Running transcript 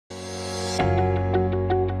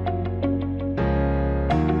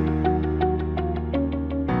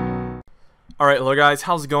Alright, hello guys,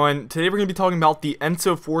 how's it going? Today we're going to be talking about the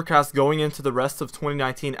ENSO forecast going into the rest of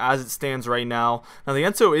 2019 as it stands right now. Now the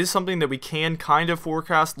ENSO is something that we can kind of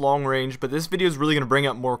forecast long range, but this video is really going to bring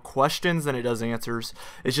up more questions than it does answers.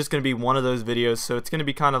 It's just going to be one of those videos, so it's going to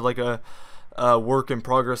be kind of like a work in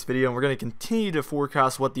progress video, and we're going to continue to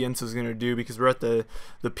forecast what the ENSO is going to do because we're at the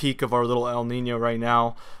peak of our little El Nino right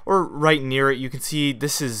now, or right near it. You can see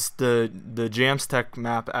this is the Jamstech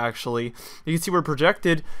map actually. You can see we're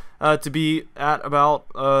projected to be at about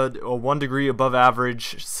a 1 degree above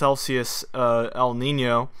average Celsius El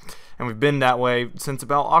Nino, and we've been that way since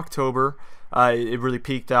about October. It really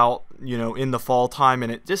peaked out, you know, in the fall time,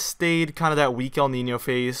 and it just stayed kind of that weak El Nino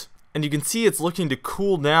phase. And you can see it's looking to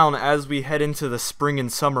cool down as we head into the spring and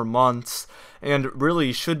summer months, and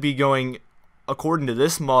really should be going, according to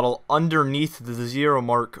this model, underneath the 0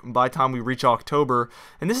 mark by the time we reach October.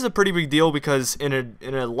 And this is a pretty big deal because in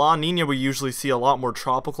a La Nina we usually see a lot more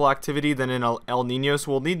tropical activity than in a El Nino, so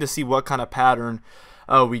we'll need to see what kind of pattern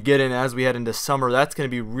we get in as we head into summer. That's going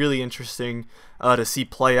to be really interesting to see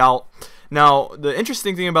play out. Now, the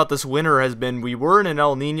interesting thing about this winter has been we were in an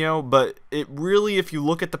El Nino, but it really, if you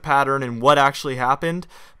look at the pattern and what actually happened,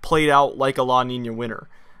 played out like a La Nina winter.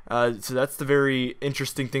 So that's the very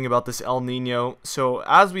interesting thing about this El Nino. So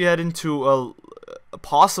as we head into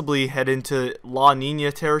possibly head into La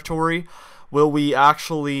Nina territory, will we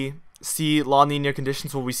actually see La Nina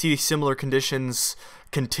conditions? Will we see similar conditions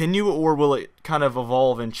continue, or will it kind of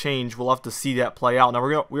evolve and change? We'll have to see that play out.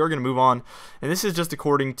 Now we are going to move on, and this is just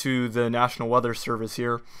according to the National Weather Service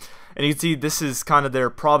here, and you can see this is kind of their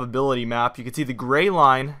probability map. You can see the gray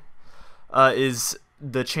line is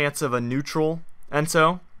the chance of a neutral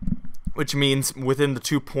ENSO, which means within the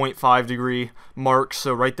 2.5 degree mark,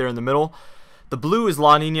 so right there in the middle. The blue is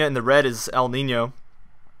La Nina and the red is El Nino,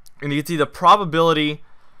 and you can see the probability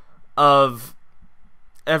of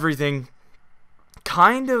everything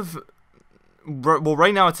kind of, well,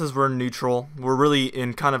 right now it says we're neutral. We're really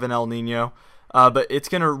in kind of an El Nino, but it's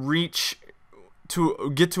going to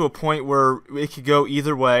get to a point where it could go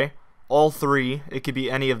either way, all three. It could be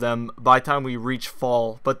any of them by the time we reach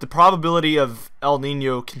fall, but the probability of El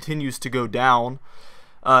Nino continues to go down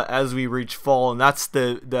as we reach fall, and that's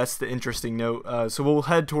the interesting note. So we'll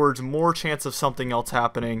head towards more chance of something else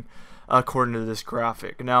happening according to this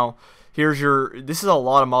graphic. Now this is a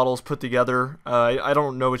lot of models put together. I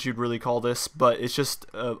don't know what you'd really call this, but it's just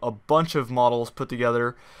a bunch of models put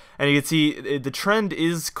together, and you can see the trend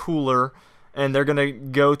is cooler, and they're gonna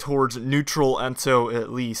go towards neutral ENSO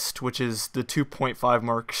at least, which is the 2.5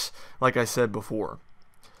 marks like I said before.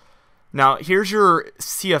 Now here's your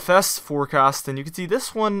CFS forecast, and you can see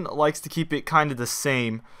this one likes to keep it kind of the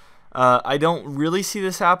same. I don't really see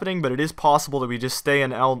this happening, but it is possible that we just stay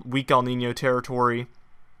in weak El Nino territory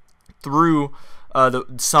through the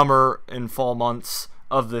summer and fall months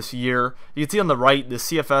of this year. You can see on the right, the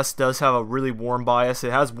CFS does have a really warm bias.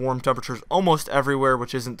 It has warm temperatures almost everywhere,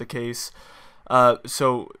 which isn't the case.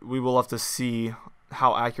 So we will have to see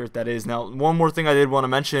how accurate that is. Now, one more thing I did want to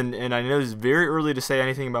mention, and I know it's very early to say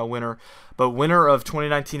anything about winter, but winter of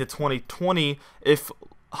 2019 to 2020, if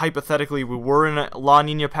hypothetically we were in a La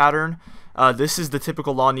Nina pattern, this is the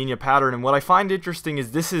typical La Nina pattern, and what I find interesting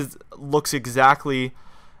is this looks exactly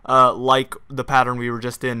like the pattern we were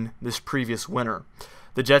just in this previous winter.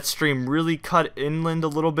 The jet stream really cut inland a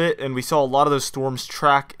little bit, and we saw a lot of those storms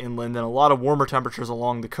track inland and a lot of warmer temperatures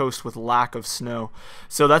along the coast with lack of snow.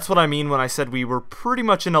 So that's what I mean when I said we were pretty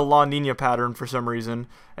much in a La Nina pattern for some reason,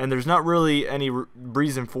 and there's not really any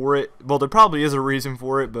reason for it. Well, there probably is a reason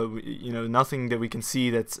for it, but you know, nothing that we can see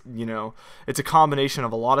that's, you know, it's a combination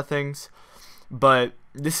of a lot of things. But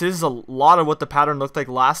this is a lot of what the pattern looked like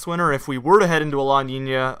last winter. If we were to head into a La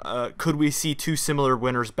Nina, could we see two similar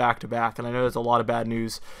winters back to back? And I know that's a lot of bad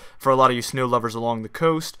news for a lot of you snow lovers along the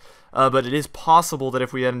coast, but it is possible that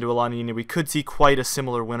if we head into a La Nina, we could see quite a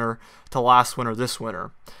similar winter to last winter this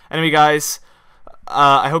winter. Anyway, guys,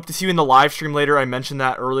 I hope to see you in the live stream later. I mentioned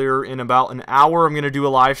that earlier. In about an hour, I'm going to do a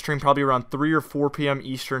live stream, probably around 3 or 4 p.m.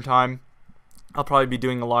 Eastern time. I'll probably be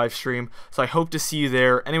doing a live stream, so I hope to see you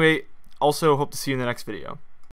there. Anyway, also hope to see you in the next video.